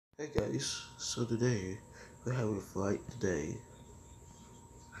Hey guys, so today we have a flight today,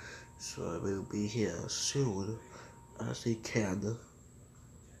 so I will be here soon as I can.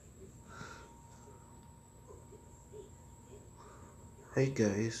 Hey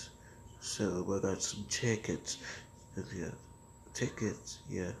guys, so we got some tickets. Yeah, tickets,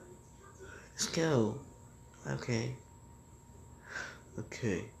 yeah. Let's go. Okay,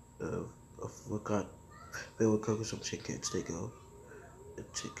 okay. I forgot. We will cover some tickets. They go. A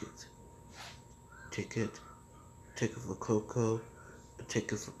ticket, ticket for Coco, a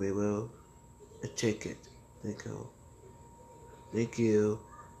ticket for Willow, a ticket. They go. Thank you.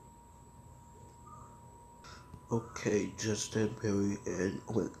 Okay, Justin, Perry, and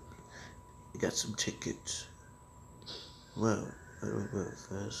wait, we got some tickets. Well, I don't know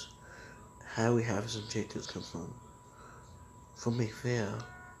first. How we have some tickets come from? From a fair.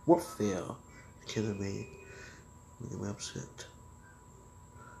 What fair? You're kidding me? I'm upset.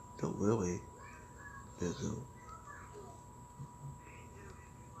 Don't really. There you go.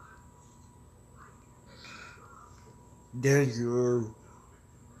 There you go.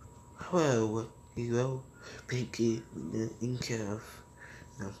 Hello, Hero, Pinky, and Kev.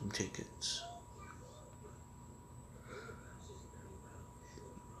 Have some tickets.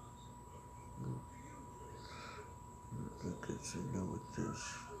 Tickets, I know what this.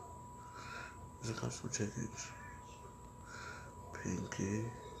 I got some tickets. Pinky.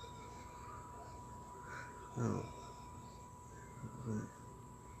 Oh. Wait.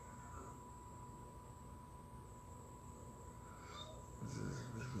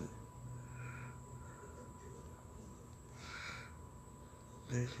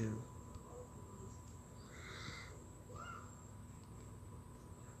 Thank you.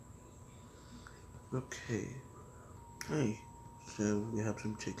 Okay. Hey. So we have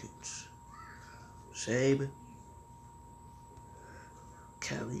some tickets. Sabe.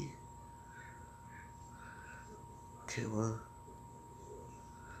 Kelly. Killer.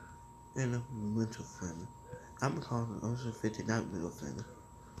 And a mental friend. I'm calling also 59 middle friend.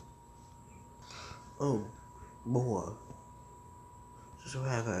 Oh, more. So we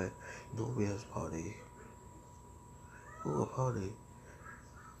have a New Year's party. Oh, a party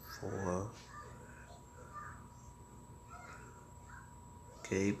for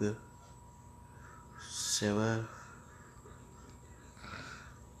Gabe, Sarah,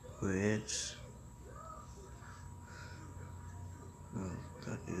 Rich. Oh,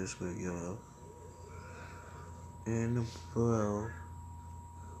 that is where yellow. And well,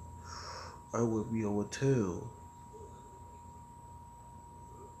 I will be over too.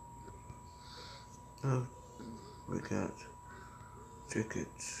 Oh, we got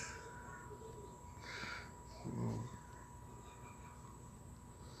tickets. Oh.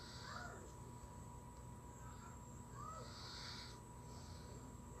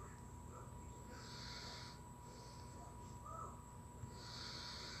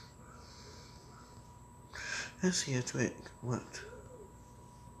 Let's see a drink. What?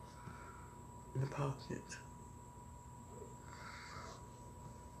 In the pocket.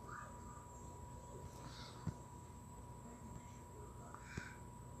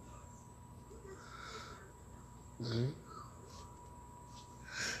 Mm-hmm.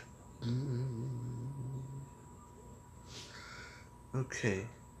 Mm-hmm. Okay,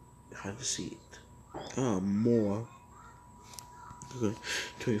 have a seat. More. Okay,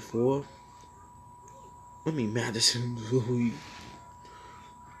 24. Let me Madison Louis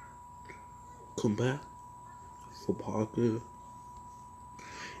come back for Parker.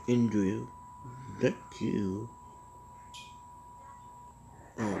 Andrew. Thank you.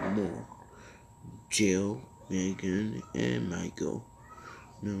 More. Jill, Megan, and Michael.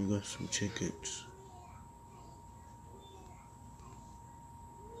 Now we got some tickets.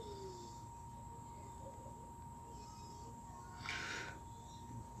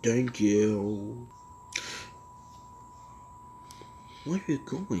 Thank you. Where are you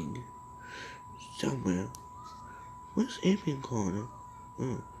going? Somewhere. Where's Adrian Corner?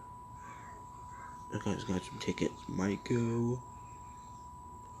 Oh. I guys got some tickets. Michael.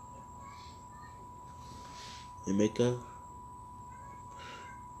 Emeka.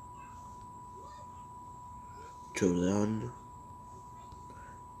 Jolan.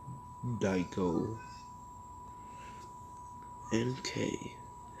 Daiko. And K.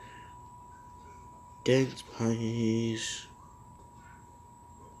 Thanks, please.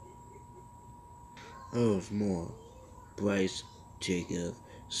 Oh, there's more. Bryce, Jacob,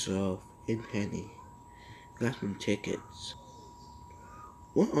 Soph, and Penny. Got some tickets.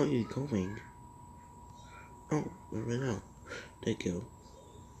 Where are you going? Oh, right now. Thank you.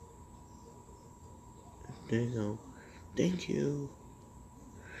 There you go. Thank you.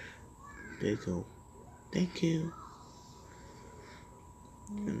 There you go. Thank you.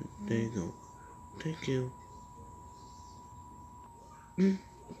 And there you go. Thank you.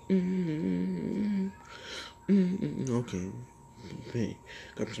 Okay. Hey,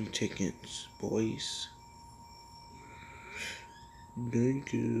 got some tickets, boys.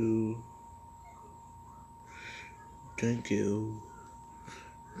 Thank you. Thank you.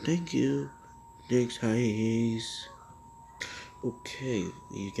 Thank you. Thanks, Hayes. Okay,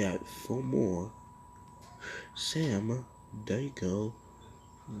 you got 4 more. Sam, there you go.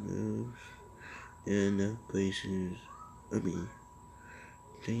 And places. I mean,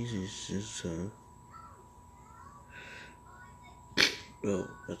 places is oh,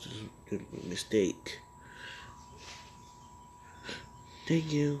 that's a mistake.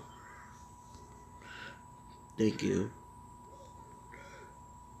 Thank you. Thank you.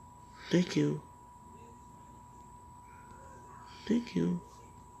 Thank you. Thank you.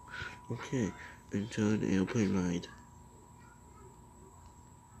 Okay, enjoy the airplane ride.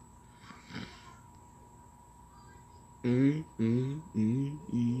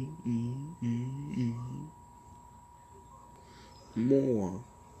 More.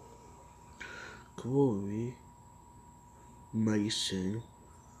 Corey, Mason,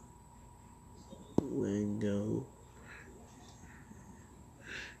 Wango,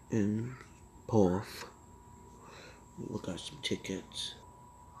 and Puff. We got some tickets.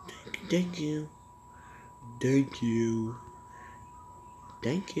 Thank you. Thank you.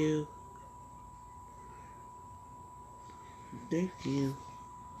 Thank you. Thank you.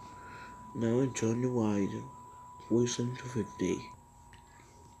 Now enjoy the ride. Listen to 50.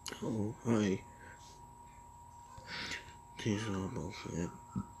 Oh, hi. This is almost it.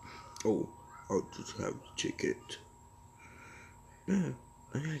 Oh, I'll just have the ticket. No,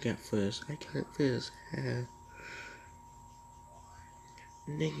 I got first. I got first.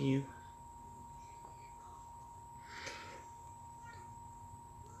 Thank you.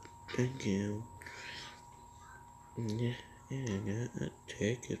 Thank you. Yeah, I got a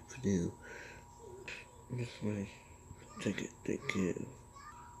ticket for you. That's my ticket. Thank you.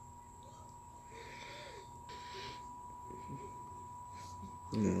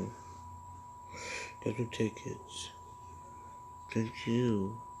 No, got the tickets. Thank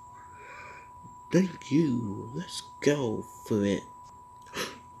you. Thank you. Let's go for it.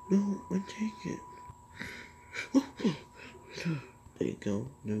 No, my ticket. There you go.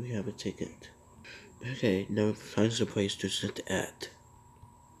 Now we have a ticket. Okay, now find a place to sit at.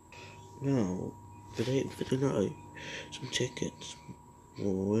 Now, for the night, some tickets.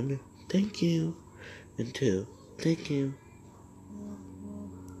 1, thank you. And 2, thank you.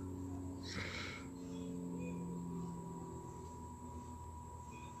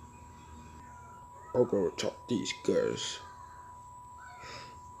 I'll go top these guys.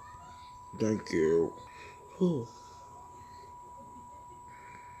 Thank you. Oh,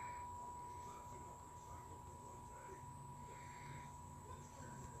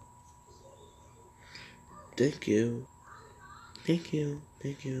 thank you. Thank you.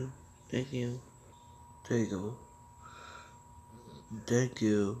 Thank you. Thank you. There you go. Thank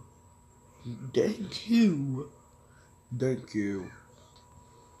you. Thank you. Thank you.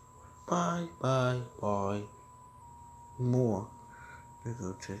 Bye, bye, bye. More. There you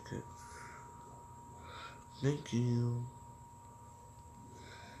go, ticket. Thank you.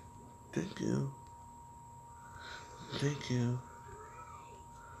 Thank you. Thank you.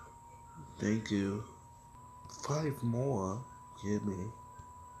 Thank you. 5 more. Give me.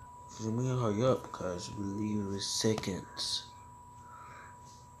 Let me hurry up because we're leaving with seconds.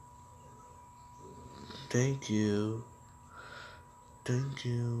 Thank you. Thank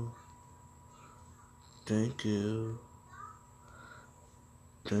you. Thank you.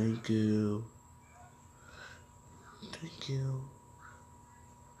 Thank you. Thank you.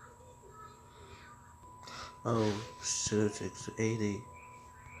 Oh, shit, it's 80.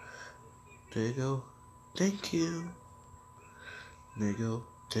 There you go. Thank you. There you go.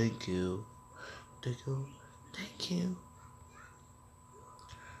 Thank you. There you go. Thank you.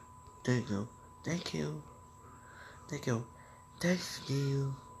 There you go. Thank you. Thank you. Thank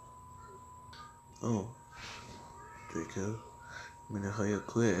you. Oh, there you go. I'm gonna hurry up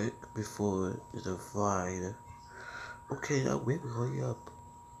quick before the ride. Okay, now we hurry up.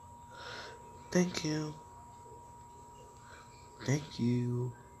 Thank you. Thank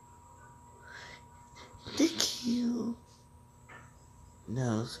you. Thank you.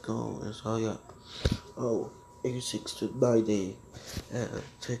 Now let's go. Let's hurry up. Oh, 86 to 90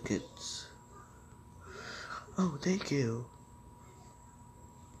 tickets. Oh, thank you.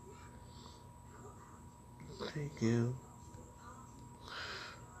 Thank you.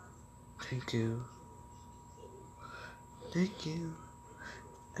 Thank you. Thank you.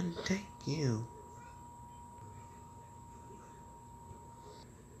 And thank you.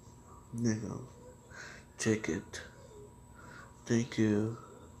 There you go. Check it. Thank you.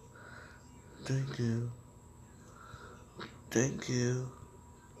 Thank you. Thank you.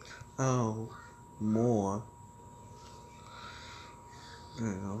 Oh, more.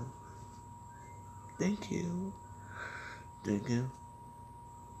 There you go. Thank you. Thank you.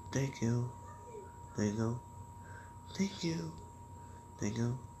 Thank you. There you go. Thank you. There you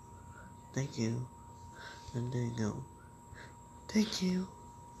go. Thank you. And there you go. Thank you.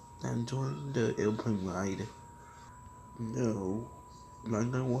 I'm joining the airplane ride. No.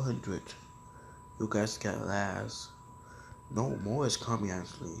 100. You guys got last. No, more is coming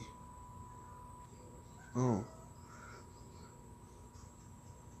actually. Oh.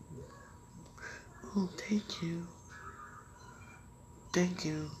 Oh, thank you. Thank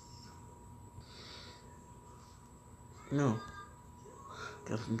you. No.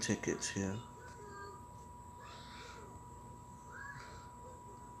 Got some tickets here.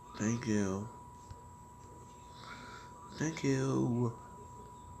 Thank you. Thank you.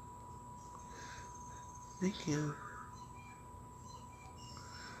 Thank you.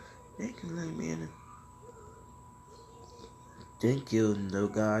 Thank you, little man. Thank you, little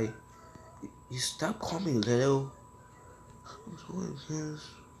guy. You stop calling me little. I'm sorry, yes.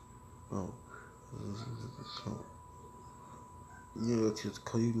 Oh. Yeah, just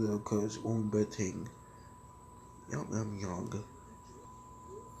call you little cause one bad thing. I'm young.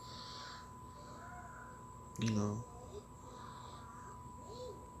 You know.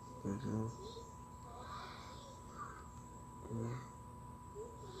 You know.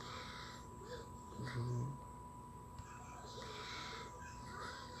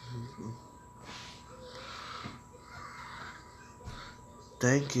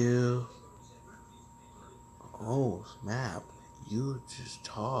 Thank you. Oh, snap. You just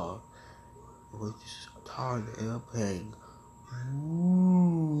talk. We just talk in the airplane.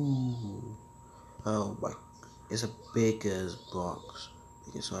 Ooh. Oh my. It's a big as box.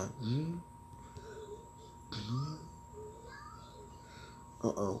 It's like,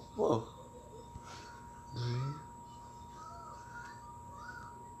 uh-oh. Whoa.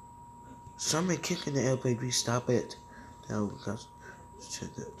 Somebody kicking the airplane. Please stop it. No, that's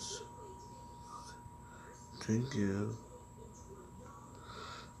tickets. Thank you.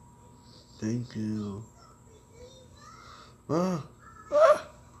 Thank you. Ah. Ah.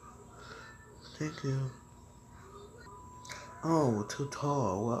 Thank you. Oh, too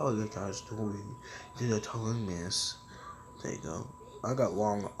tall. What are you guys doing? Did a tall miss. There you go. I got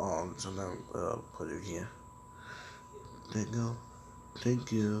long arms, and I'll put it here. There you go.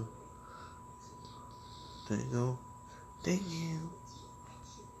 Thank you. There you go. Thank you.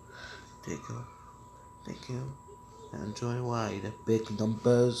 There you go. Thank you. Enjoy the ride. Big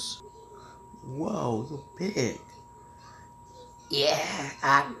numbers. Whoa, you're big. Yeah,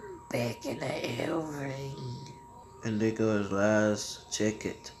 I'm big in the earring. And there goes last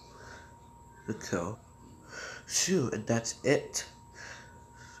ticket. Let's go. Shoot, and that's it.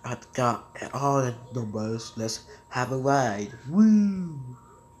 I've got all the numbers. Let's have a ride. Woo!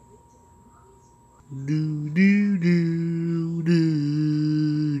 Do do